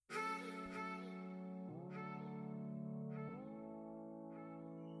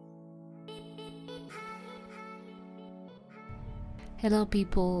Hello,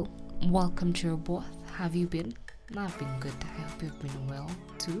 people. Welcome to Roboth. Have you been? I've been good. I hope you've been well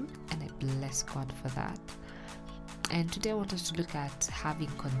too, and I bless God for that. And today I want us to look at having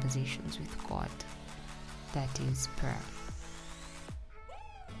conversations with God. That is prayer.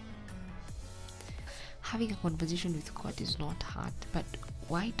 Having a conversation with God is not hard, but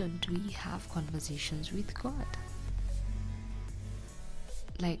why don't we have conversations with God?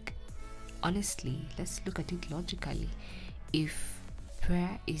 Like, honestly, let's look at it logically. If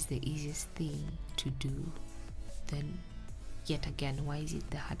prayer is the easiest thing to do, then yet again, why is it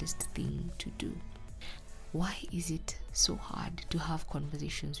the hardest thing to do? Why is it so hard to have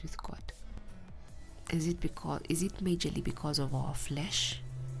conversations with God? Is it majorly because of our flesh?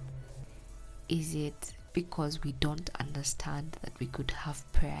 Is it because we don't understand that we could have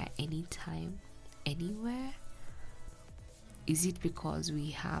prayer anytime, anywhere? Is it because we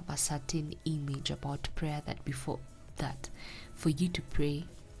have a certain image about prayer that for you to pray,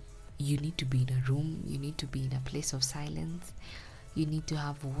 you need to be in a room, you need to be in a place of silence, you need to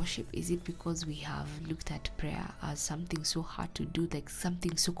have worship? Is it because we have looked at prayer as something so hard to do, like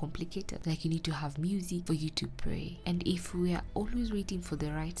something so complicated, like you need to have music for you to pray? And if we are always waiting for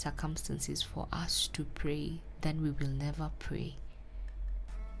the right circumstances for us to pray, then we will never pray,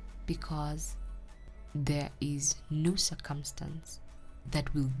 because there is no circumstance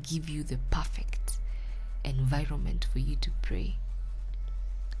that will give you the perfect environment for you to pray.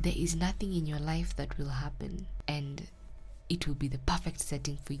 There is nothing in your life that will happen and it will be the perfect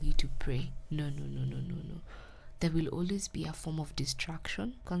setting for you to pray. No. There will always be a form of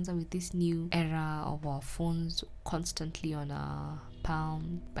distraction. Kwanza with this new era of our phones constantly on our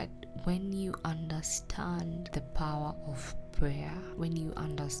palm. But when you understand the power of prayer, when you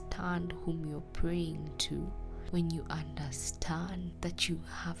understand whom you're praying to, when you understand that you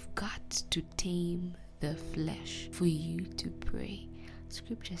have got to tame the flesh for you to pray,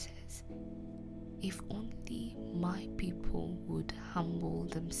 Scripture says, if only my people would humble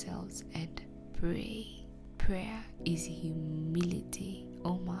themselves and pray. Prayer is humility.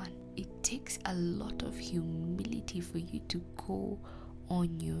 Oh man, it takes a lot of humility for you to go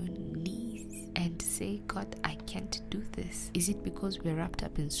on your knees and say, God, I can't do this. Is it because we're wrapped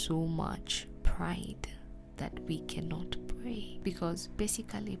up in so much pride that we cannot pray? Because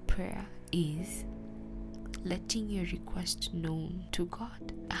basically prayer is letting your request known to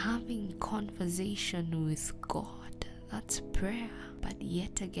God, having conversation with God. That's prayer. But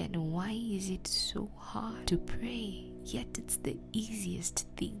yet again, why is it so hard to pray? Yet it's the easiest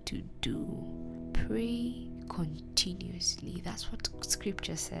thing to do. Pray continuously. That's what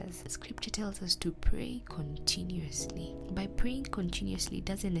Scripture says. Scripture tells us to pray continuously. By praying continuously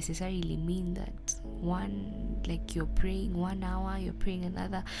doesn't necessarily mean that you're praying 1 hour, you're praying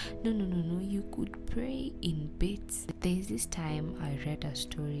another. No. You could pray in bits. There's this time I read a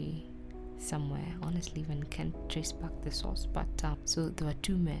story somewhere. Honestly, even can't trace back the source. But so there were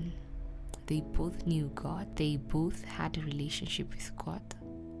two men. They both knew God. They both had a relationship with God.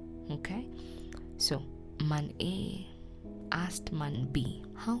 Okay? So man A asked man B,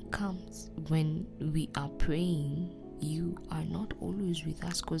 how comes when we are praying, you are not always with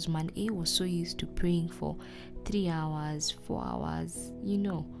us? Because man A was so used to praying for 3 hours, 4 hours,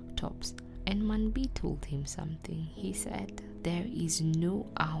 tops. And man B told him something. He said, there is no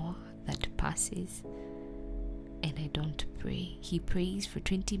hour that passes and I don't pray. He prays for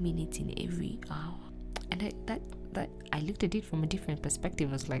 20 minutes in every hour. And I looked at it from a different perspective.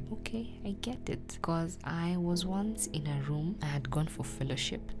 I was like, okay, I get it. Because I was once in a room. I had gone for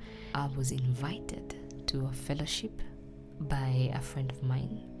fellowship. I was invited to a fellowship by a friend of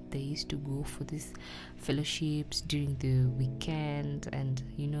mine. They used to go for these fellowships during the weekend, and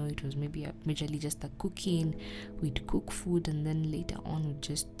it was majorly just a cooking. We'd cook food, and then later on we'd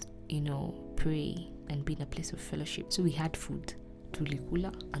just pray and be in a place of fellowship. So we had food,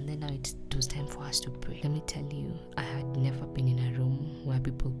 tulikula, and then now it was time for us to pray. Let me tell you, I had never been in a room where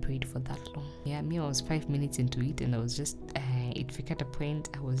people prayed for that long. I was 5 minutes into it, and I was just it at a point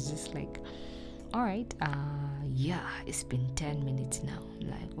I was just like, all right, it's been 10 minutes now. I'm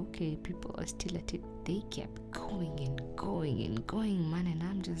like, okay, people are still at it. They kept going and going, man, and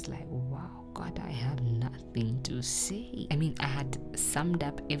I'm just like, wow, God, I have nothing to say. I mean, I had summed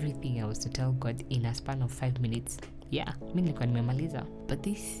up everything I was to tell God in a span of 5 minutes. Nilikuwa nimemaliza. But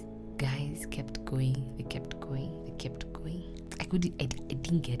these guys kept going. They kept going. I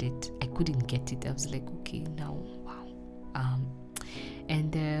didn't get it. I couldn't get it. I was like, okay, now, wow.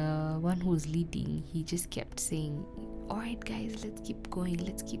 And the one who was leading, he just kept saying, all right guys, let's keep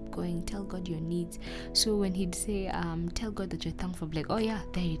going, tell God your needs. So when he'd say tell God that you're thankful, like, oh yeah,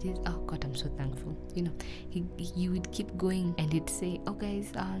 there it is, oh God, I'm so thankful, you would keep going, and he'd say, oh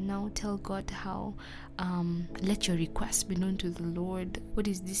guys, now tell God how let your requests be known to the Lord. What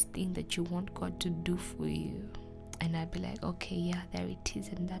is this thing that you want God to do for you? And I'd be like, okay, yeah, there it is,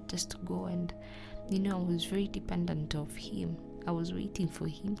 and that just to go. And I was very dependent of him. I was waiting for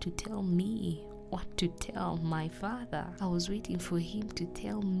him to tell me what to tell my Father. I was waiting for him to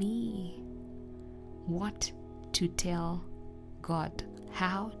tell me what to tell God,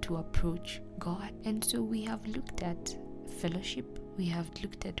 how to approach God. And so we have looked at fellowship, we have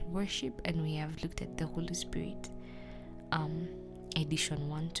looked at worship, and we have looked at the Holy Spirit, edition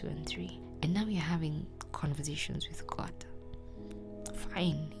 1, 2, and 3. And now we are having conversations with God.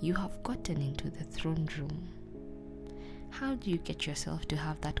 Fine, you have gotten into the throne room. How do you get yourself to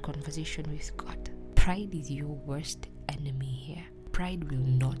have that conversation with God? Pride is your worst enemy here. Pride will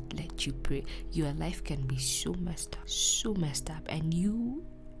not let you pray. Your life can be so messed up, and you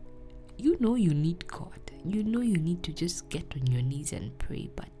know you need God. You know you need to just get on your knees and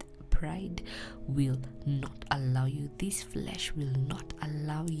pray, but pride will not allow you. This flesh will not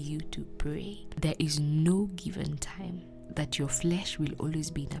allow you to pray. There is no given time that your flesh will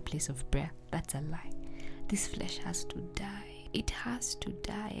always be in a place of prayer. That's a lie. This flesh has to die. It has to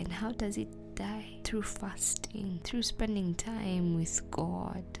die. And how does it die? Through fasting, through spending time with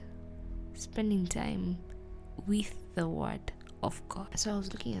God, spending time with the Word of God. So I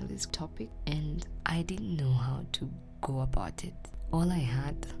was looking at this topic and I didn't know how to go about it. All I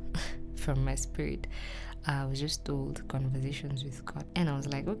had from my spirit, I was just told conversations with God, and I was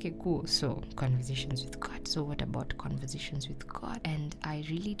like, okay, cool, so conversations with God. So what about conversations with God? And I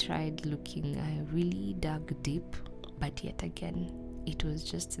really tried looking, I really dug deep, but yet again, it was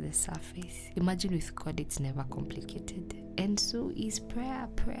just the surface. Imagine with God, it's never complicated. And so is prayer.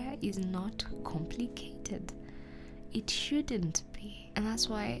 Prayer is not complicated. It shouldn't be. And that's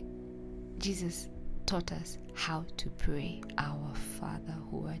why Jesus taught us how to pray, our Father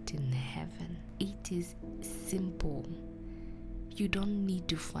who art in heaven. It is simple. You don't need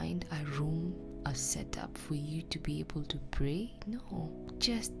to find a room, a setup for you to be able to pray. No,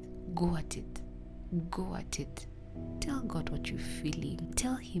 just go at it. Go at it. Tell God what you're feeling.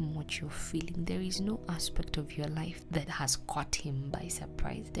 Tell him what you're feeling. There is no aspect of your life that has caught him by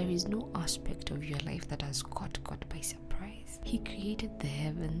surprise. There is no aspect of your life that has caught God by surprise. He created the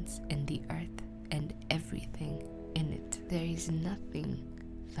heavens and the earth and everything in it. There is nothing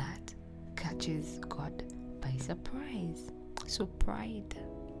that catches God by surprise. So pride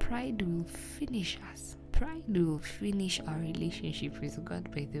will finish us. Pride will finish our relationship with God,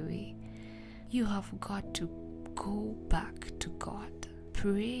 by the way. You have got to go back to God.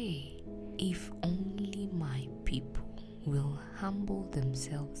 Pray. If only my people will humble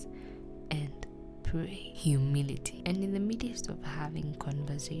themselves and pray. Humility. And in the midst of having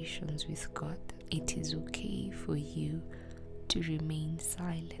conversations with God, it is okay for you to remain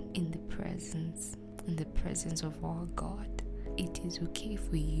silent in the presence of our God. It is okay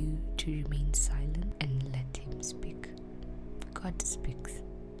for you to remain silent and let him speak. God speaks.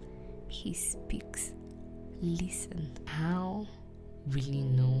 He speaks. Listen. How will you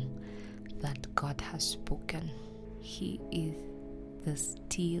know that God has spoken? He is the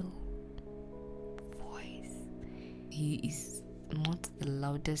still voice. He is not the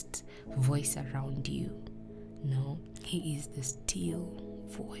loudest voice around you. No, he is the still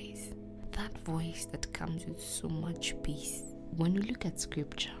voice. That voice that comes with so much peace. When you look at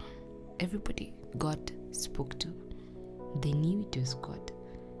scripture, everybody God spoke to, they knew it was God.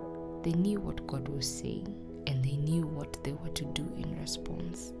 They knew what God was saying, and they knew what they were to do in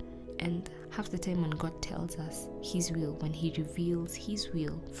response. And half the time when God tells us his will, when he reveals his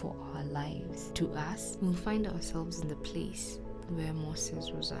will for our lives to us, we'll find ourselves in the place where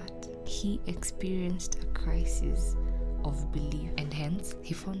Moses was at. He experienced a crisis of belief, and hence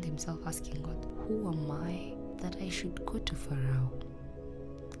he found himself asking God, who am I that I should go to Pharaoh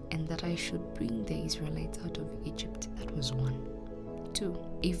and that I should bring the Israelites out of Egypt? That was one. Two,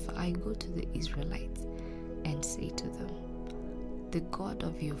 if I go to the Israelites and say to them, the God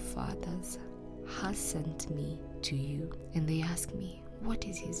of your fathers has sent me to you, and they ask me, what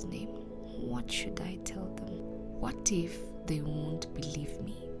is his name? What should I tell them? What if they won't believe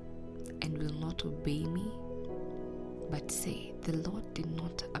me and will not obey me, but say, the Lord did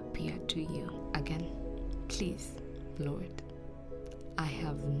not appear to you? Again, please, Lord, I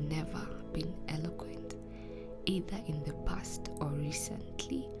have never been eloquent, either in the past or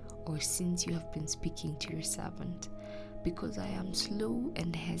recently, or since you have been speaking to your servant. because I am slow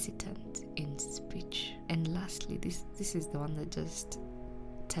and hesitant in speech. And lastly, this is the one that just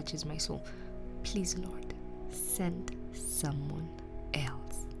touches my soul. Please, Lord, send someone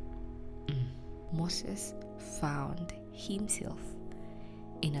else. Moses found himself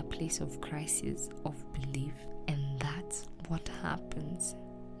in a place of crisis of belief, and that's what happens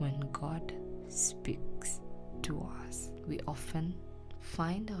when God speaks to us. We often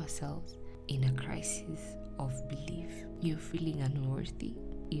find ourselves in a crisis of belief. You're feeling unworthy.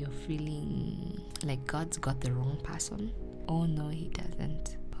 You're feeling like God's got the wrong person. Oh no, he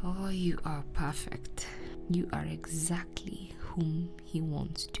doesn't. Oh, you are perfect. You are exactly whom he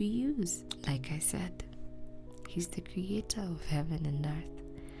wants to use. Like I said, he's the creator of heaven and earth.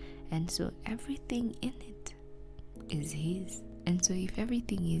 And so everything in it is his. And so if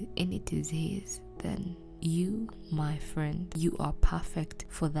everything in it is his, then you, my friend, you are perfect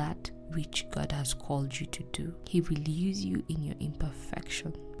for that which God has called you to do. He will use you in your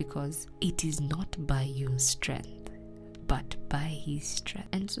imperfection, because it is not by your strength, but by his strength.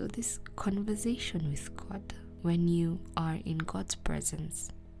 And so this conversation with God, when you are in God's presence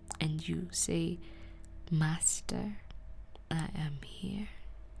and you say, Master, I am here.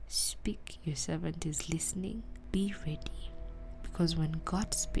 Speak, your servant is listening. Be ready, because when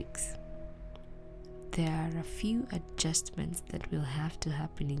God speaks, there are a few adjustments that will have to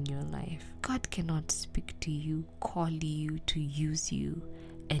happen in your life. God cannot speak to you, call you to use you,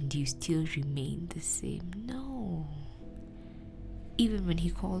 and you still remain the same. No. Even when he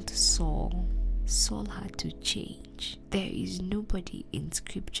called Saul, Saul had to change. There is nobody in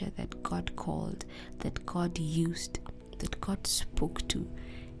scripture that God called, that God used, that God spoke to,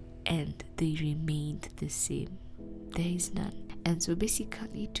 and they remained the same. There is none. And so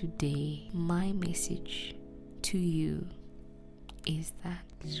basically today, my message to you is that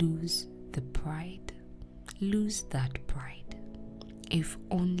lose the pride. Lose that pride. If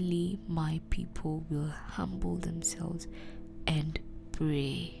only my people will humble themselves and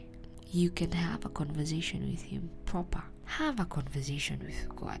pray. You can have a conversation with him proper. Have a conversation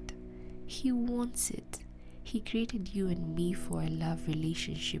with God. He wants it. He created you and me for a love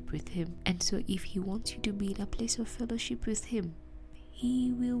relationship with him. And so if he wants you to be in a place of fellowship with him,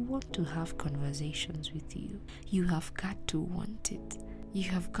 he will want to have conversations with you. You have got to want it. You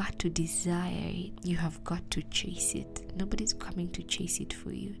have got to desire it. You have got to chase it. Nobody's coming to chase it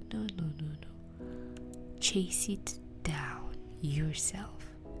for you. No. Chase it down yourself.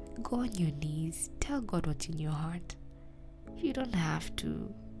 Go on your knees. Tell God what's in your heart. You don't have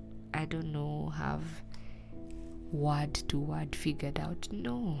to, have word to word figured out.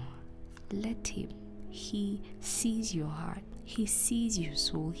 No. Let him. He sees your heart. He sees your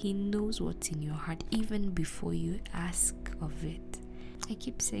soul. He knows what's in your heart even before you ask of it. I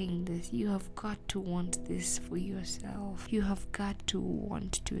keep saying this. You have got to want this for yourself. You have got to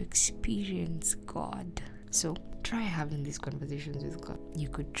want to experience God. So try having these conversations with God. You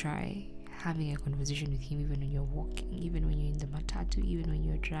could try having a conversation with him even when you're walking, even when you're in the matatu, even when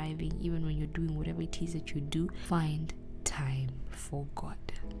you're driving, even when you're doing whatever it is that you do. Find time for God.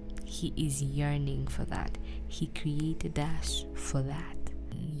 He is yearning for that. He created us for that.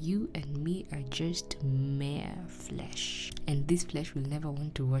 You and me are just mere flesh, and this flesh will never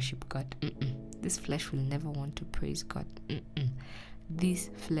want to worship God. This flesh will never want to praise God.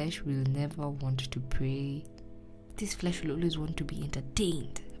 This flesh will never want to pray. This flesh will always want to be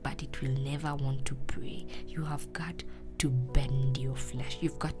entertained, but it will never want to pray. You have got to bend your flesh.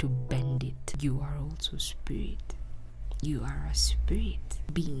 You've got to bend it. You are also spirit. You are a spirit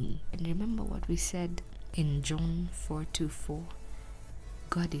being. And remember what we said in John 4:4.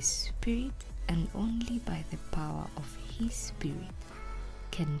 God is spirit, and only by the power of his spirit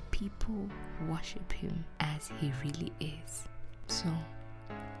can people worship him as he really is. So,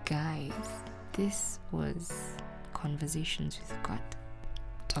 guys, this was Conversations with God.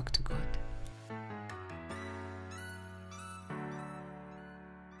 Talk to God.